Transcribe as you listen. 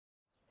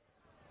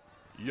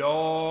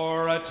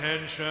Your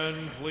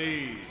attention,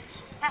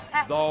 please.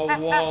 The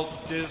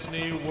Walt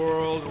Disney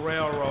World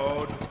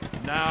Railroad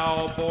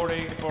now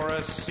boarding for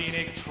a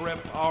scenic trip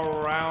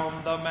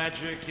around the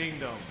Magic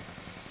Kingdom.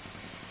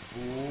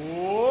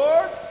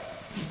 Board!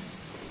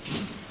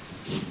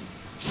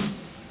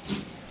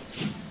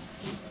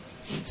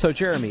 So,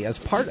 Jeremy, as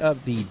part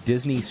of the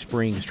Disney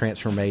Springs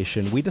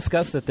transformation, we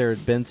discussed that there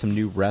had been some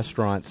new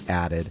restaurants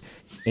added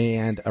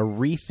and a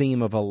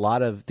retheme of a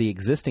lot of the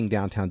existing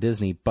downtown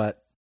Disney, but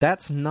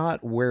that's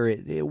not where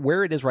it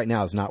is right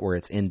now is not where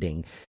it's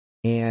ending.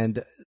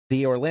 And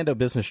the Orlando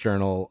Business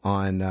Journal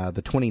on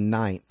the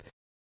 29th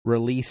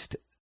released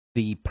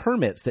the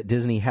permits that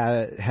Disney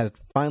had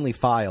finally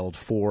filed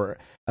for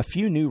a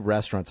few new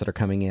restaurants that are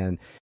coming in.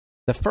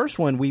 The first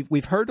one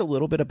we've heard a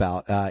little bit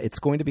about. It's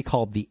going to be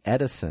called the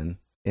Edison,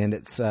 and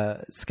it's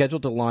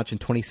scheduled to launch in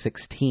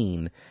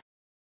 2016.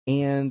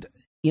 And,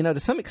 you know, to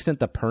some extent,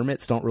 the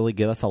permits don't really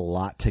give us a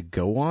lot to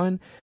go on,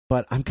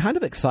 but I'm kind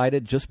of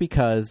excited just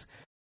because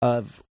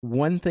of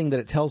one thing that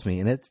it tells me,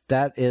 and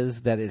that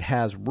is that it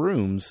has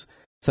rooms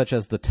such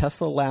as the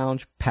Tesla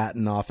Lounge,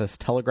 Patent Office,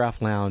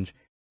 Telegraph Lounge,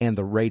 and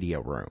the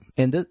Radio Room.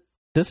 And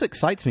this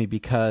excites me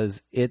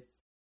because it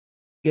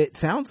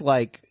sounds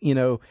like, you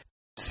know,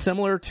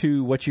 similar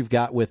to what you've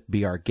got with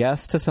Be Our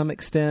Guest to some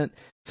extent,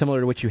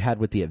 similar to what you had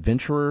with the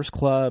Adventurers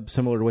Club,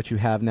 similar to what you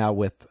have now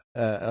with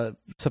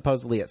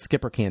supposedly at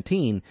Skipper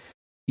Canteen.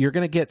 You're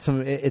going to get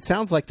some. It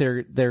sounds like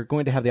they're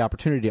going to have the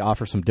opportunity to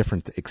offer some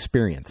different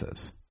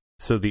experiences.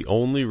 So the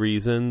only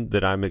reason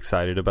that I'm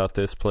excited about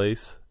this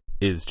place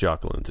is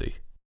Jock Lindsey.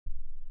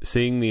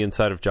 Seeing the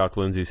inside of Jock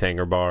Lindsey's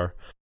Hangar Bar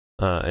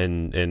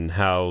and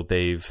how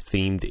they've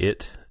themed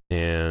it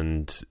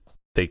and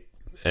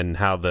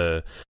how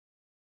the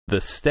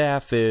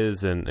staff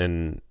is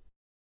and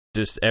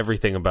just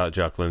everything about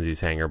Jock Lindsey's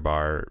Hangar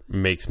Bar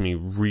makes me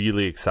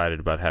really excited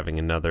about having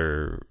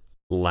another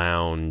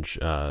lounge,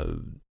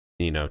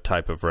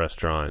 type of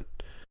restaurant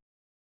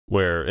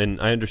where, and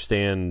I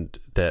understand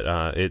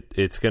that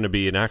it's going to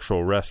be an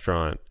actual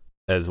restaurant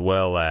as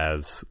well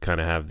as kind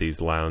of have these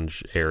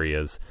lounge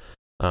areas.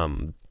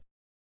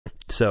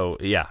 So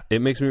yeah, it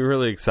makes me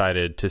really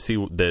excited to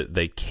see that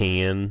they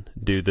can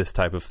do this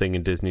type of thing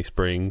in Disney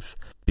Springs,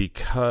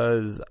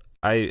 because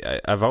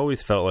I've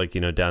always felt like,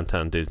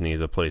 downtown Disney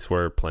is a place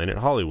where Planet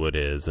Hollywood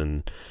is,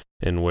 and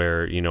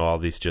where, all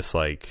these just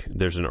like,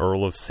 there's an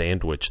Earl of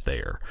Sandwich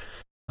there.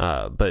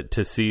 But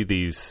to see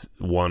these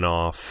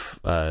one-off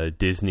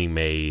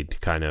Disney-made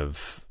kind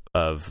of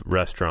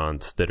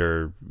restaurants that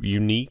are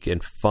unique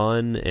and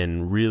fun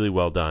and really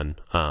well done,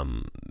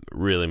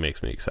 really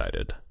makes me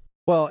excited.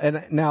 Well,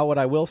 and now what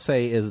I will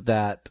say is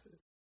that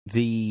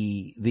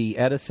the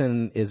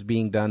Edison is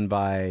being done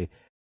by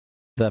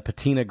the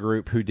Patina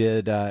Group,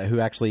 who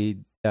actually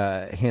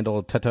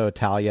handled Tutto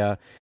Italia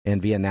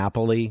and Via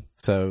Napoli.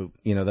 So,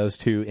 those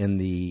two in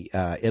the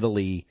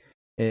Italy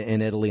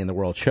in the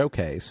World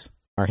Showcase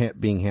are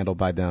being handled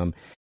by them,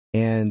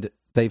 and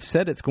they've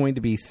said it's going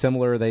to be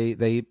similar.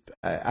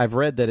 I've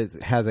read that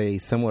it has a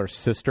similar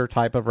sister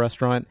type of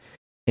restaurant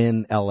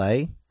in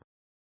LA.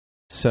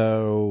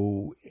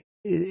 So,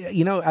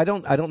 I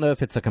don't know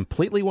if it's a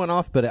completely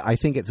one-off, but I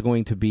think it's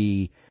going to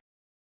be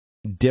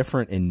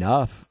different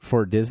enough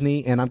for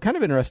Disney. And I'm kind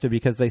of interested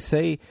because they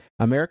say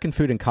American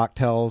food and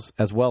cocktails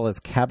as well as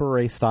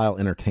cabaret-style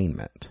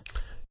entertainment.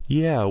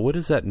 Yeah, what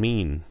does that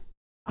mean?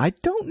 I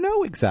don't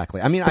know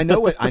exactly. I mean, I know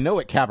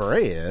what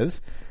cabaret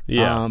is.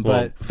 Yeah,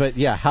 but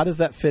yeah, how does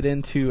that fit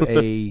into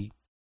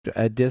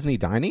a Disney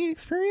dining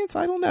experience?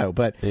 I don't know.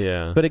 But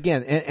yeah. But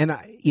again, and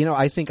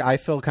I think I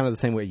feel kind of the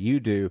same way you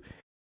do.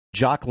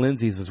 Jock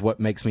Lindsey's is what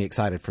makes me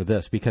excited for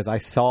this, because I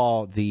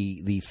saw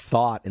the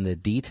thought and the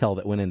detail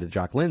that went into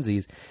Jock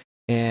Lindsey's,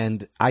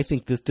 and I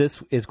think that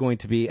this is going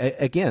to be,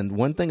 again,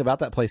 one thing about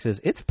that place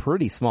is it's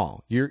pretty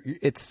small.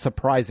 It's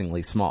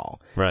surprisingly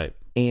small. Right.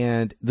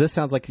 And this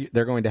sounds like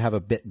they're going to have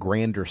a bit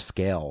grander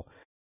scale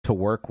to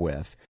work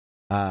with.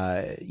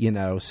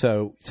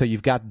 So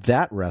you've got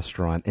that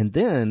restaurant, and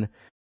then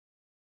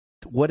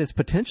what is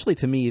potentially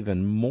to me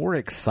even more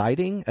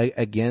exciting,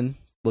 again,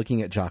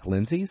 looking at Jock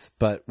Lindsey's,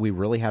 but we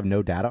really have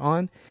no data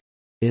on,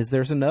 is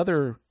there's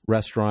another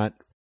restaurant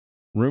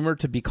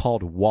rumored to be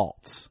called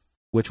Walt's,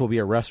 which will be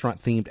a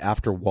restaurant themed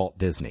after Walt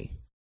Disney.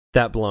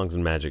 That belongs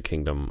in Magic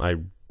Kingdom. I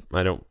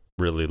don't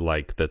really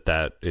like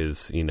that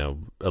is,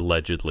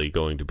 allegedly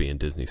going to be in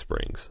Disney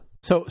Springs.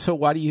 So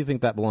why do you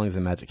think that belongs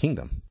in Magic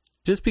Kingdom?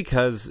 Just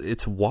because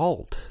it's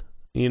Walt,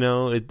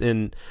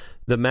 and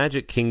the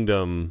Magic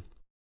Kingdom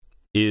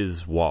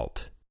is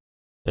Walt.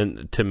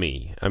 And to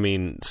me, I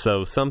mean,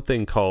 so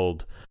something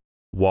called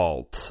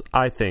Walt's,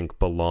 I think,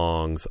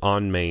 belongs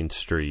on Main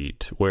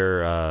Street,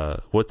 where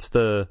what's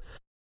the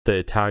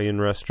Italian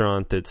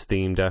restaurant that's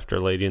themed after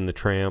Lady and the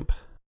Tramp?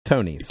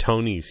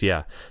 Tony's,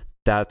 yeah.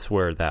 That's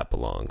where that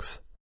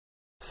belongs.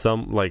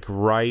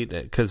 Right,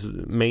 because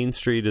Main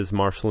Street is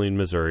Marceline,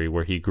 Missouri,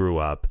 where he grew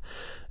up,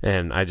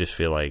 and I just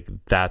feel like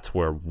that's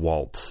where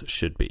Walt's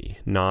should be,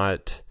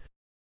 not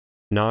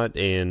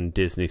in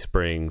Disney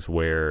Springs,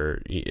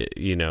 where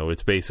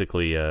it's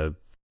basically a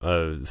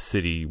a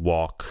city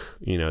walk,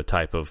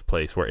 type of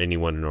place where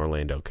anyone in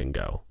Orlando can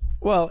go.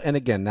 Well, and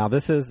again, now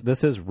this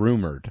is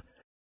rumored,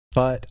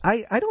 but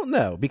I don't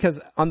know, because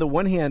on the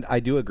one hand,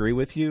 I do agree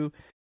with you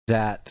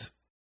that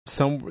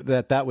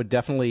that would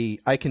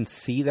definitely, I can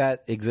see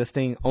that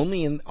existing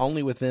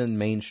only within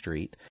Main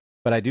Street,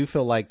 but I do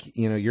feel like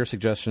your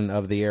suggestion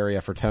of the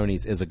area for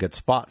Tony's is a good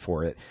spot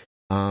for it.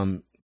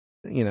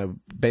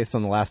 Based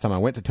on the last time I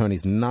went to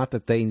Tony's, not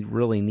that they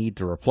really need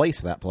to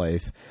replace that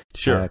place,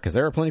 sure, because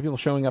there are plenty of people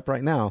showing up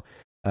right now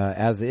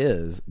as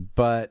is,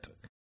 but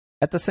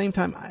at the same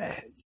time,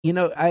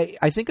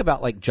 I think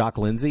about like Jock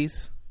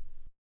Lindsay's,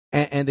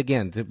 and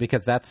again,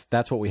 because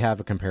that's what we have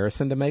a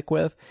comparison to make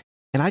with,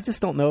 and I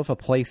just don't know if a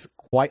place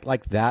quite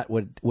like that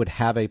would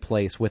have a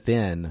place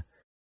within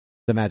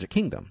the Magic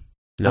Kingdom.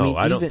 No,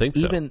 I don't think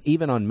so.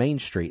 Even on Main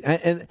Street,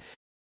 and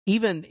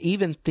even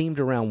themed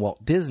around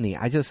Walt Disney,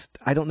 I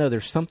don't know.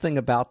 There's something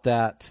about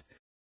that,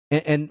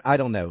 and I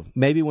don't know.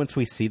 Maybe once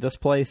we see this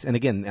place, and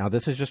again, now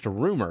this is just a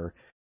rumor.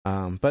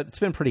 But it's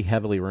been pretty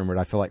heavily rumored.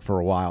 I feel like for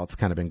a while it's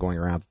kind of been going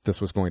around that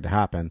this was going to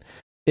happen.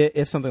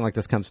 If something like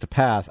this comes to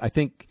pass, I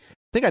think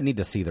I'd need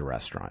to see the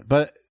restaurant.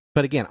 But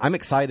again, I'm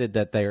excited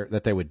that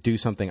they would do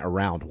something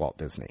around Walt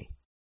Disney.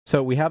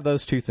 So we have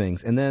those two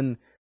things, and then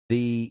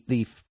the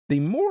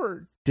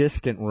more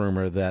distant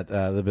rumor that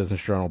the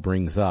Business Journal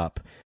brings up,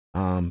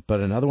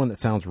 but another one that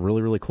sounds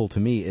really, really cool to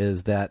me,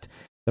 is that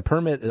the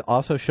permit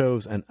also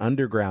shows an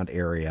underground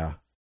area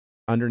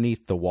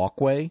underneath the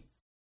walkway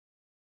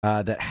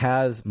that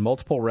has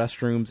multiple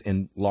restrooms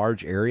in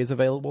large areas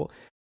available.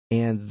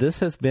 And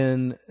this has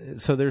been,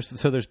 so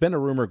there's been a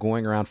rumor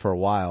going around for a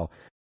while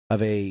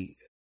of a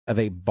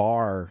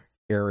bar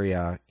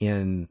area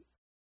in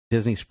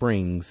Disney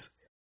Springs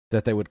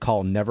that they would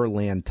call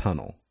Neverland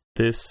Tunnel.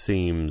 This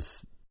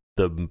seems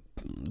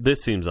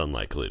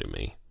unlikely to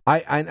me.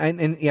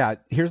 And yeah,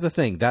 here's the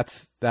thing.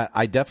 That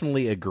I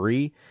definitely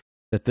agree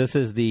that this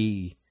is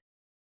the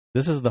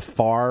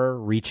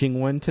far-reaching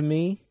one to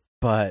me.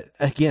 But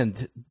again,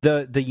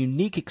 the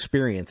unique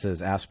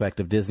experiences aspect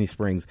of Disney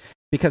Springs,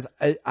 because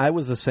I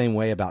was the same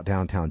way about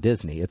Downtown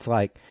Disney. It's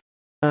like,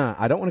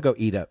 I don't want to go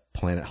eat at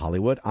Planet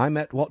Hollywood. I'm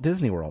at Walt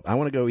Disney World. I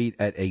want to go eat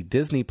at a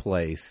Disney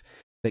place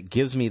that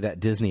gives me that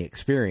Disney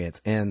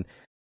experience. And,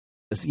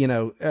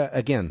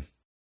 again,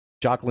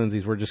 Jock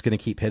Lindsay's, we're just going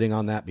to keep hitting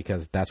on that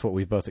because that's what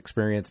we've both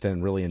experienced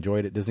and really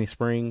enjoyed at Disney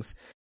Springs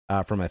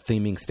from a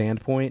theming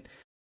standpoint.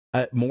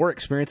 More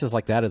experiences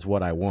like that is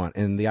what I want.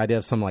 And the idea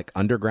of some like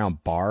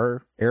underground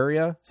bar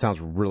area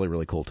sounds really,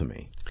 really cool to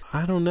me.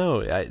 I don't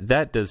know.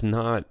 That does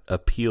not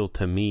appeal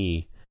to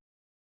me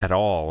at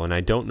all. And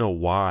I don't know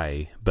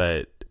why,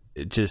 but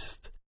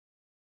just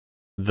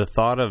the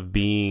thought of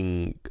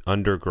being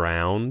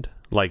underground,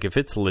 like if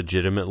it's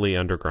legitimately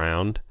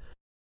underground,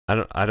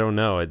 I don't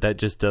know. That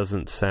just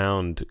doesn't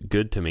sound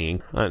good to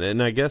me.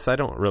 And I guess I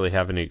don't really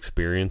have any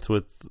experience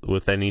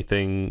with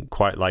anything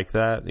quite like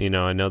that.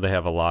 I know they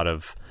have a lot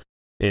of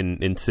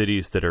in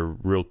cities that are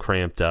real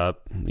cramped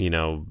up,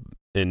 in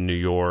New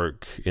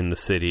York, in the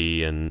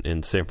city, and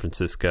in San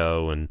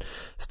Francisco and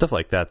stuff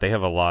like that. They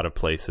have a lot of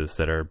places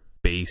that are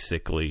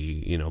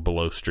basically,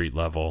 below street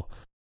level.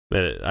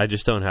 But I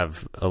just don't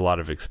have a lot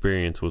of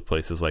experience with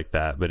places like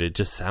that, but it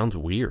just sounds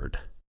weird.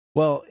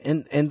 Well,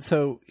 and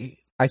so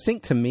I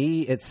think to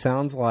me it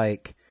sounds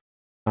like,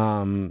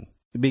 clearly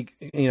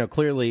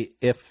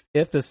if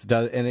this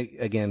does, and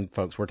again,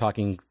 folks, we're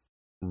talking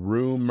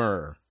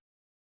rumor,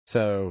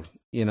 so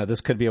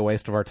this could be a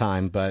waste of our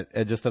time, but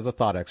just as a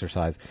thought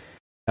exercise,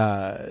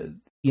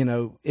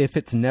 if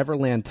it's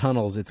Neverland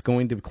Tunnels, it's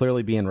going to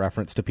clearly be in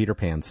reference to Peter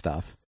Pan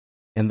stuff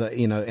and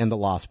the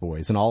Lost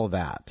Boys and all of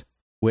that,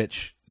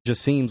 which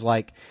just seems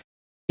like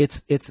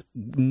it's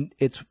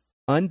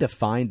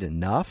undefined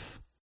enough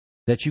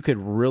that you could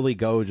really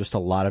go just a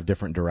lot of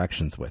different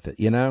directions with it,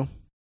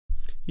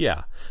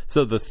 Yeah.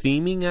 So the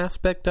theming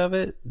aspect of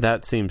it,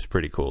 that seems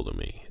pretty cool to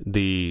me.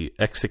 The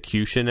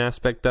execution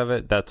aspect of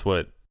it, that's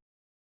what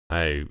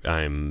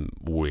I'm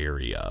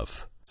wary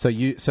of. So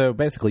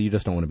basically, you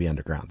just don't want to be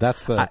underground.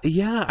 That's the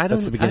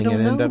that's the beginning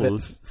and end of it.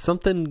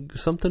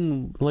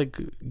 Something like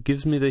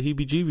gives me the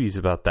heebie-jeebies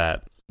about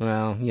that.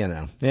 Well,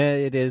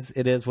 it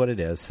is what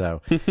it is.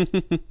 So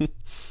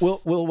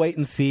we'll wait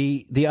and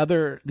see. The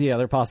other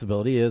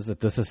possibility is that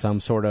this is some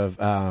sort of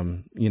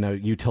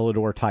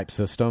utilidor type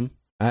system.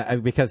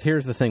 Because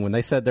here's the thing: when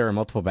they said there are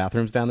multiple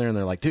bathrooms down there, and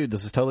they're like, "Dude,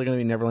 this is totally going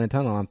to be Neverland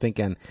Tunnel," I'm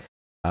thinking,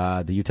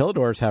 the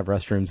utilidors have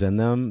restrooms in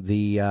them.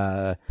 The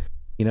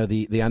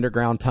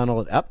underground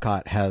tunnel at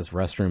Epcot has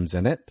restrooms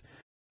in it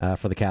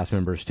for the cast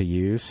members to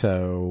use.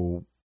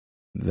 So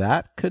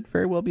that could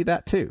very well be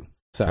that too.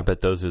 So I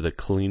bet those are the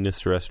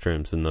cleanest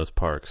restrooms in those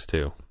parks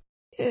too.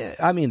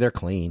 I mean, they're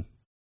clean,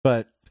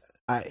 but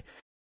I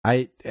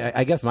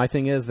guess my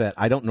thing is that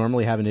I don't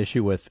normally have an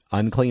issue with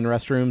unclean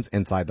restrooms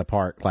inside the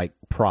park, like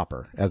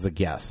proper as a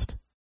guest.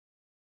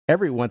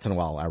 Every once in a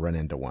while I run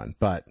into one,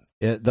 but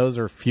those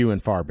are few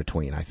and far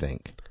between, I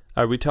think.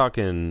 Are we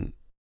talking,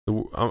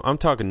 I'm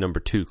talking number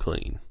 2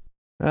 clean.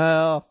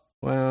 Oh,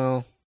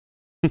 well,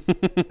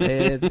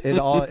 it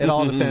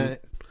all depends.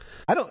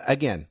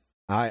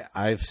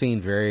 I've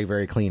seen very,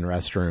 very clean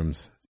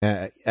restrooms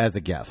as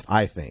a guest,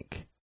 I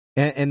think.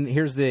 And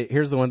here's the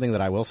one thing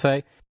that I will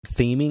say: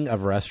 theming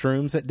of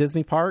restrooms at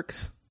Disney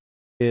parks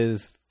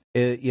is,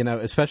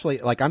 especially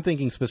like I'm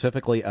thinking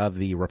specifically of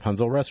the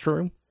Rapunzel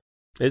restroom.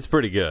 It's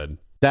pretty good.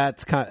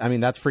 That's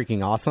that's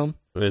freaking awesome.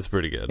 It's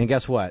pretty good. And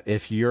guess what?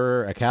 If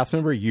you're a cast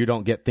member, you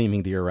don't get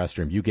theming to your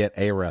restroom. You get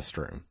a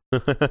restroom.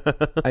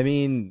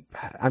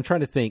 I'm trying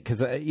to think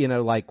because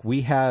like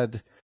we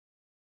had,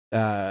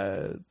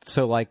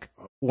 so like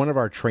one of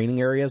our training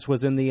areas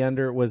was in the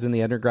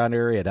underground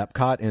area at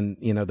Epcot, and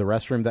the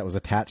restroom that was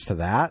attached to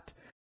that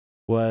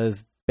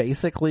was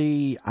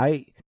basically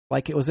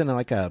it was in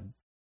like a,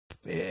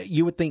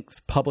 you would think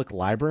public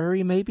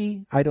library,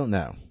 maybe, I don't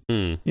know.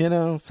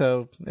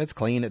 So it's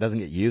clean, it doesn't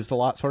get used a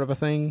lot, sort of a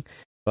thing,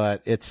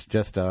 but it's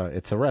just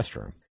it's a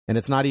restroom, and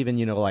it's not even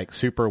like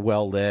super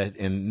well lit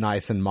and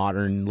nice and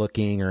modern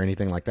looking or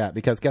anything like that,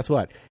 because guess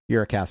what,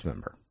 you're a cast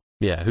member.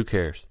 Yeah, who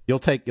cares? You'll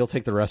take the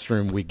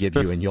restroom we give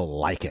you and you'll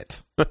like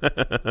it.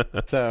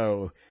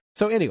 So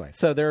anyway,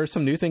 so there are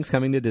some new things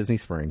coming to Disney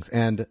Springs,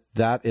 and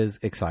that is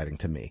exciting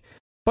to me.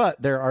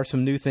 But there are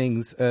some new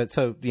things.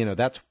 So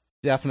that's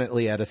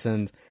definitely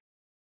Edison's,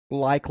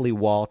 likely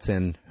Walt's,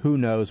 and who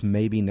knows,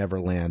 maybe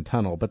Neverland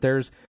Tunnel. But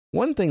there's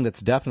one thing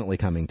that's definitely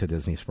coming to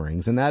Disney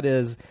Springs, and that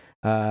is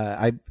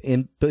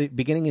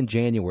beginning in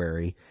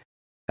January,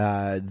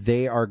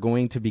 they are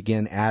going to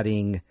begin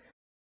adding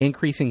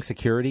increasing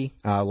security.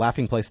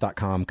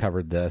 LaughingPlace.com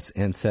covered this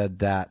and said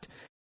that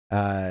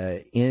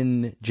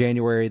in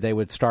January they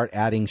would start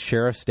adding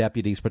sheriff's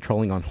deputies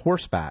patrolling on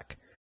horseback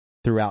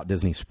throughout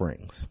Disney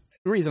Springs.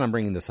 The reason I'm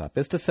bringing this up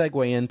is to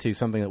segue into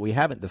something that we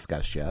haven't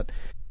discussed yet,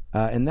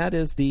 and that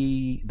is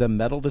the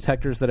metal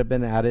detectors that have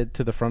been added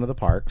to the front of the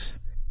parks.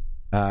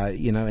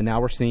 And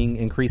now we're seeing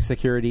increased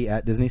security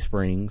at Disney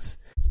Springs,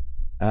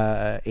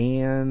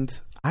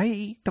 and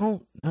I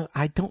don't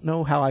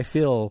know how I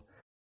feel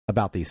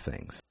about these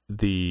things.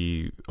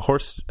 The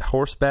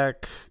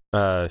horseback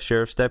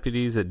sheriff's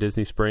deputies at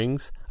Disney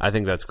Springs, I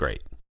think that's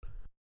great.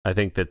 I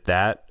think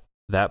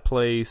that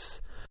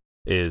place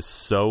is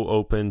so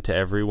open to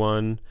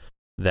everyone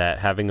that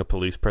having a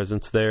police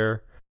presence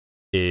there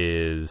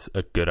is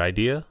a good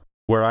idea.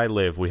 Where I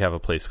live, we have a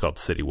place called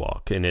City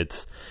Walk, and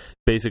it's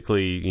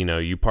basically,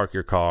 you park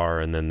your car,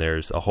 and then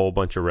there's a whole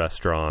bunch of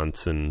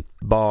restaurants and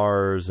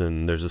bars,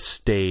 and there's a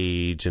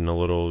stage and a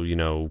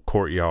little,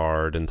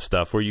 courtyard and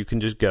stuff where you can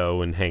just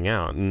go and hang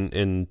out.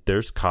 And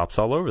there's cops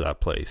all over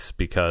that place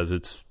because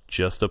it's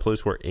just a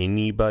place where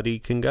anybody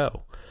can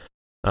go.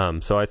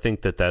 So I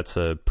think that that's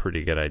a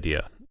pretty good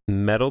idea.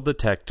 Metal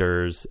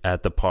detectors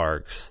at the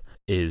parks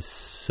is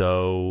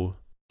so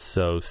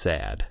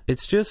sad.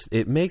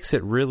 It makes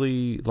it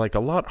really like a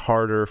lot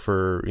harder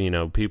for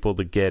people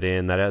to get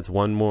in. That adds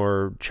one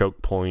more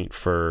choke point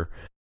for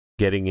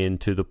getting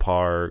into the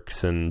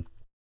parks. And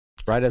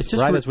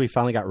as we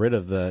finally got rid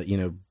of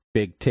the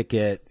big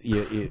ticket,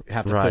 you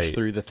have to push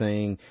through the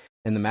thing,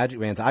 and the Magic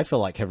Bands I feel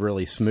like have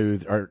really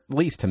smoothed, or at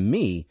least to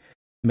me,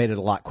 made it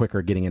a lot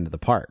quicker getting into the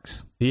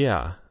parks.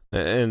 Yeah,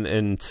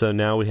 and so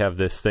now we have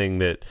this thing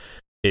that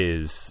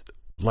is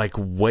like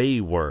way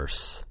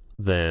worse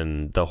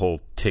than the whole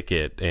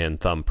ticket and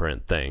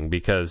thumbprint thing,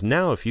 because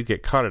now if you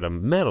get caught at a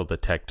metal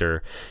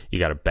detector, you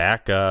got to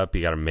back up,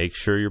 you got to make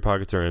sure your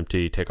pockets are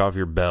empty, take off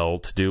your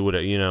belt, do what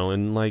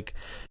and like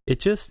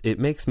it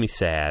makes me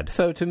sad.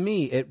 So to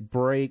me, it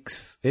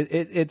breaks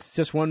it's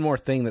just one more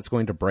thing that's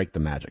going to break the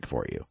magic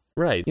for you,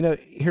 right?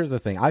 Here's the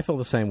thing, I feel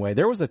the same way.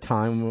 There was a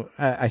time,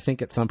 I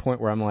think at some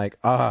point, where I'm like,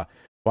 why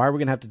are we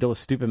gonna have to deal with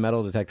stupid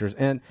metal detectors?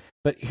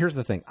 But here's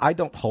the thing, I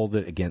don't hold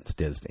it against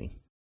Disney.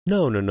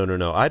 No.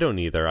 I don't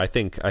either. I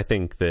think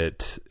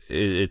that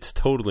it's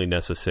totally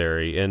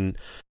necessary. And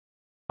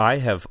I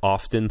have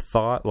often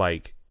thought,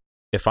 like,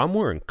 if I'm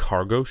wearing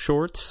cargo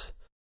shorts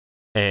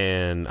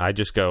and I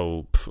just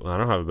go, I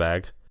don't have a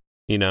bag,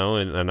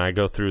 and I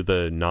go through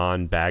the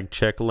non-bag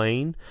check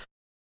lane,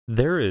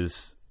 there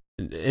is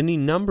any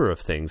number of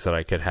things that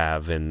I could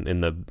have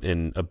in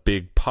a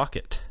big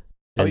pocket.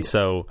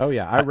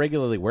 I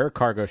regularly wear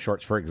cargo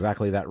shorts for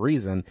exactly that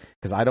reason,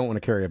 because I don't want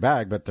to carry a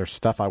bag, but there's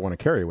stuff I want to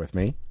carry with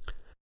me.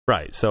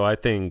 Right. So I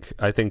think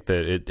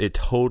that it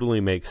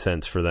totally makes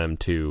sense for them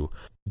to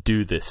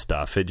do this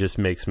stuff. It just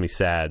makes me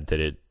sad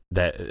that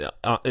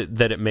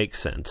it makes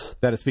sense,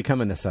 that it's become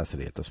a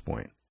necessity at this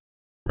point.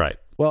 Right.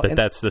 Well,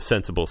 that's the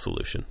sensible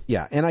solution.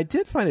 Yeah, and I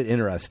did find it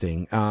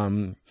interesting.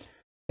 And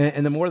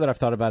the more that I've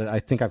thought about it, I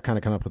think I've kind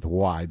of come up with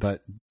why.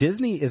 But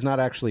Disney is not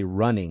actually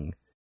running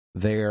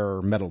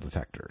their metal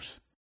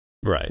detectors,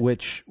 right?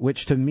 Which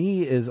to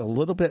me is a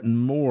little bit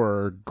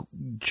more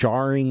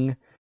jarring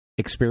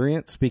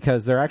experience,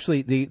 because they're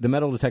actually the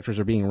metal detectors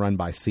are being run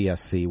by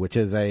CSC, which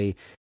is a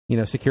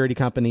security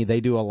company.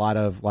 They do a lot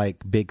of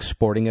like big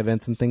sporting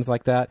events and things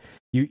like that.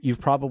 You've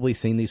probably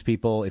seen these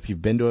people if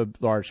you've been to a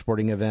large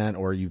sporting event,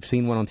 or you've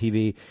seen one on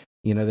TV.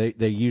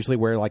 They usually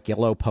wear like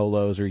yellow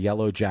polos or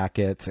yellow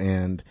jackets,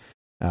 and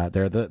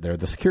They're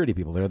the security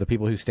people. They're the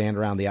people who stand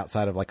around the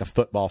outside of like a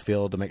football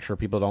field to make sure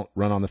people don't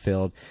run on the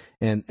field.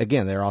 And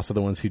again, they're also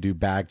the ones who do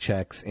bag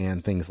checks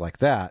and things like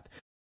that.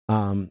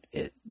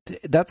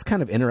 That's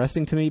kind of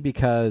interesting to me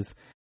because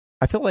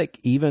I feel like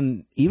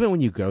even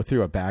when you go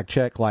through a bag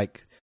check,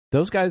 like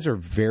those guys are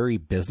very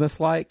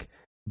businesslike,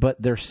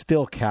 but they're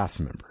still cast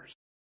members.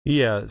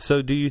 Yeah.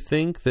 So do you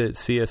think that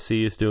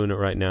CSC is doing it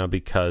right now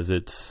because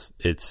it's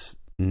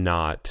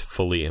not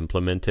fully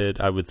implemented?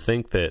 I would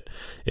think that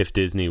if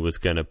Disney was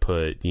going to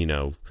put,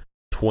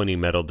 20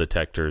 metal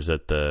detectors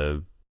at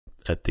the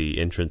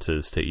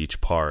entrances to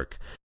each park,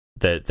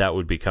 that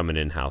would become an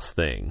in-house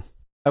thing.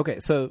 Okay,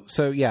 so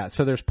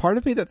there's part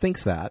of me that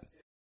thinks that,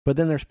 but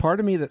then there's part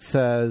of me that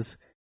says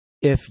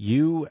if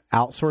you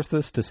outsource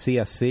this to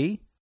CSC,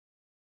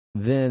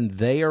 then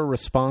they are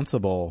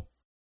responsible,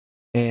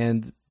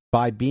 and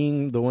by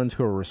being the ones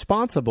who are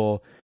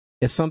responsible,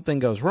 if something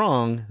goes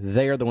wrong,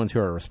 they are the ones who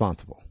are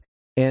responsible.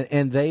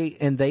 And they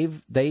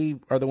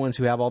are the ones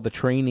who have all the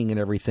training and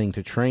everything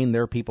to train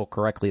their people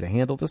correctly to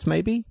handle this,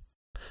 maybe?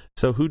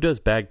 So who does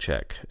bag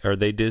check? Are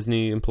they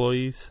Disney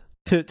employees?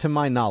 To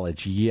my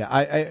knowledge, yeah.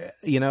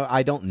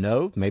 I don't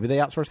know. Maybe they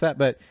outsource that,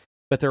 but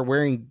they're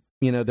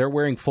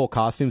wearing full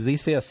costumes.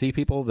 These CSC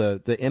people,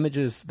 the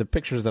images, the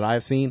pictures that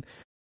I've seen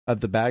of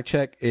the bag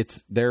check,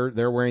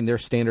 they're wearing their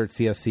standard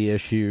CSC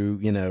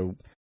issue,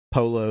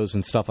 polos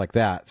and stuff like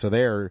that. So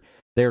they're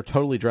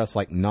totally dressed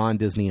like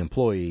non-Disney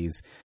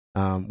employees.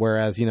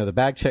 Whereas, the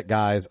bag check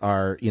guys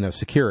are,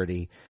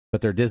 security,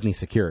 but they're Disney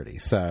security.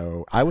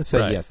 So I would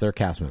say, yes, they're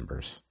cast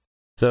members.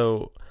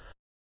 So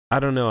I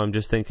don't know. I'm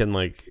just thinking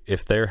like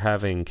if they're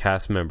having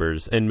cast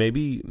members and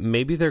maybe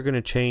they're going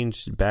to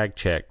change bag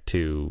check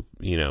to,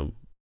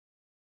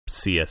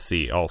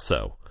 CSC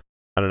also.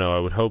 I don't know. I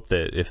would hope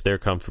that if they're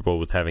comfortable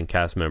with having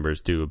cast members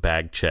do a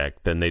bag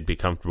check, then they'd be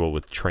comfortable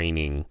with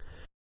training,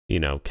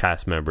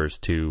 cast members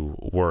to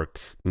work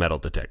metal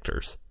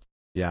detectors.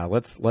 Yeah,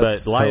 let's.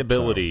 But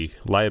liability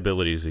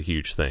is a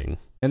huge thing.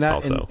 And that,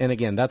 also. And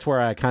again, that's where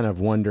I kind of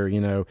wonder,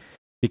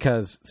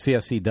 because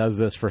CSC does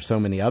this for so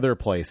many other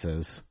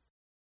places,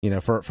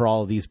 for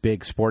all of these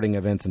big sporting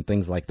events and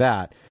things like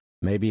that.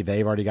 Maybe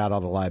they've already got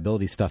all the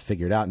liability stuff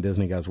figured out, and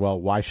Disney goes,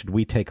 well, why should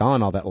we take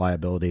on all that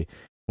liability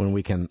when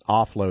we can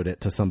offload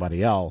it to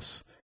somebody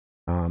else?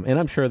 And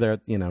I'm sure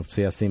that,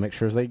 CSC makes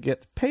sure they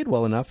get paid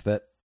well enough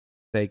that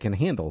they can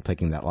handle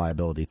taking that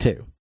liability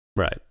too.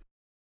 Right.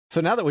 So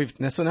now that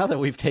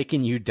we've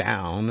taken you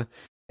down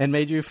and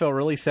made you feel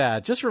really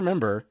sad, just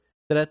remember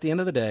that at the end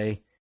of the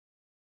day,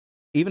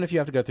 even if you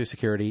have to go through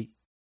security,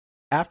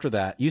 after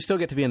that, you still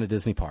get to be in a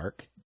Disney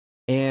park.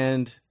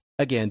 And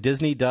again,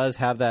 Disney does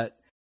have that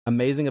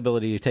amazing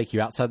ability to take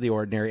you outside the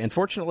ordinary. And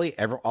fortunately,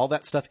 all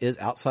that stuff is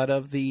outside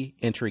of the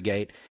entry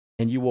gate.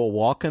 And you will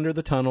walk under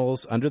the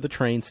tunnels, under the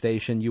train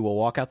station. You will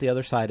walk out the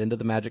other side into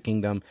the Magic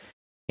Kingdom.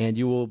 And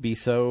you will be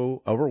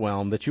so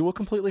overwhelmed that you will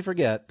completely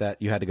forget that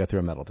you had to go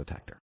through a metal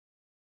detector.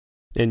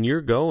 And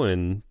you're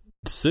going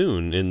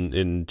soon,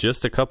 in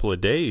just a couple of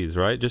days,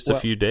 right? Just a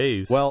few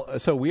days. Well,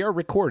 so we are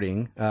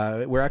recording.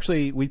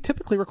 We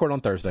typically record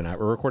on Thursday night.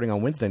 We're recording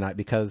on Wednesday night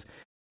because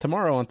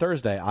tomorrow on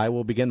Thursday, I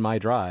will begin my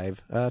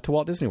drive to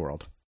Walt Disney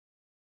World.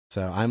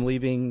 So I'm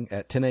leaving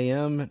at 10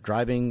 a.m.,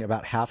 driving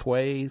about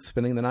halfway,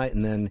 spending the night,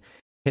 and then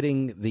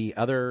hitting the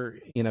other,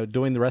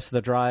 doing the rest of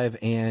the drive.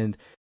 And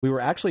we were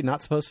actually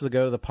not supposed to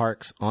go to the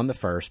parks on the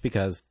 1st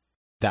because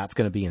that's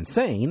going to be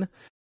insane.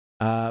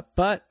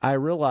 But I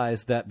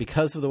realized that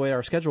because of the way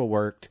our schedule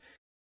worked,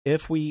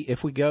 if we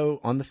go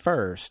on the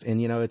 1st,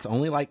 and it's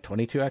only like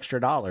 $22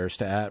 extra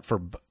to add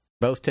for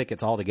both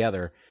tickets all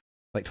together,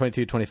 like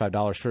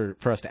 $25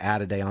 for us to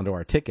add a day onto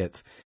our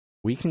tickets,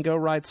 we can go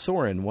ride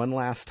Soarin' one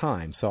last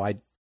time. So I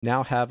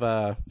now have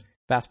a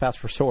fast pass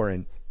for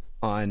Soarin'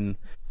 on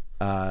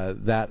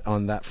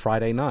that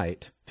Friday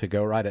night to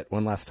go ride it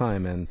one last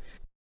time. And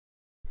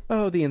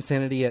the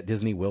insanity at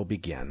Disney will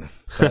begin.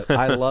 But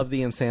I love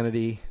the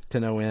insanity to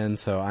no end,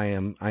 so I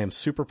am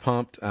super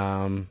pumped,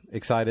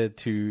 excited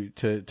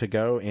to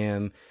go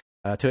and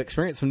to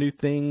experience some new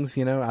things.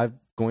 I'm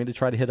going to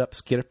try to hit up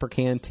Skipper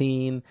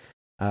Canteen,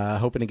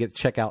 hoping to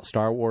check out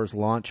Star Wars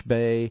Launch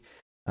Bay,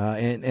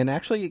 and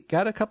actually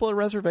got a couple of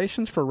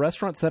reservations for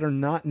restaurants that are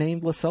not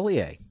named Le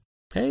Cellier.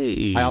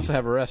 Hey, I also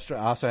have a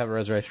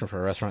reservation for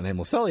a restaurant named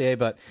Le Cellier,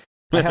 but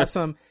I have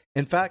some.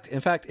 In fact,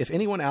 if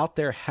anyone out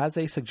there has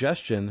a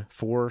suggestion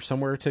for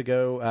somewhere to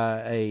go,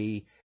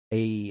 a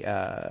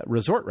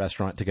resort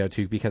restaurant to go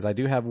to, because I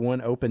do have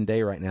one open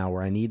day right now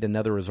where I need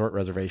another resort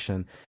reservation,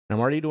 and I'm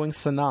already doing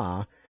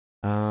Sanaa,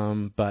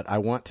 but I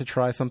want to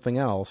try something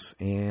else.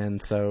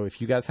 And so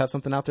if you guys have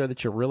something out there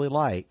that you really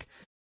like,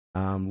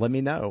 let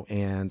me know,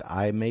 and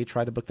I may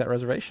try to book that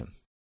reservation.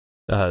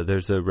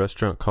 There's a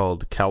restaurant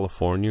called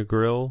California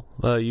Grill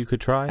you could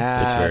try.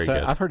 It's very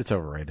good. I've heard it's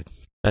overrated.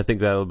 I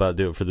think that'll about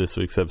do it for this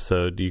week's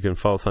episode. You can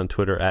follow us on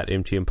Twitter at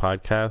MTM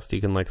Podcast.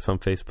 You can like us on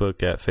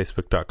Facebook at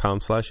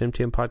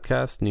facebook.com/MTM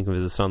Podcast. And you can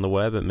visit us on the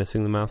web at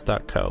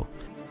missingthemouse.co.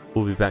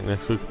 We'll be back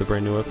next week with a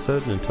brand new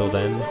episode. And until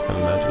then, have a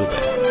magical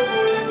day.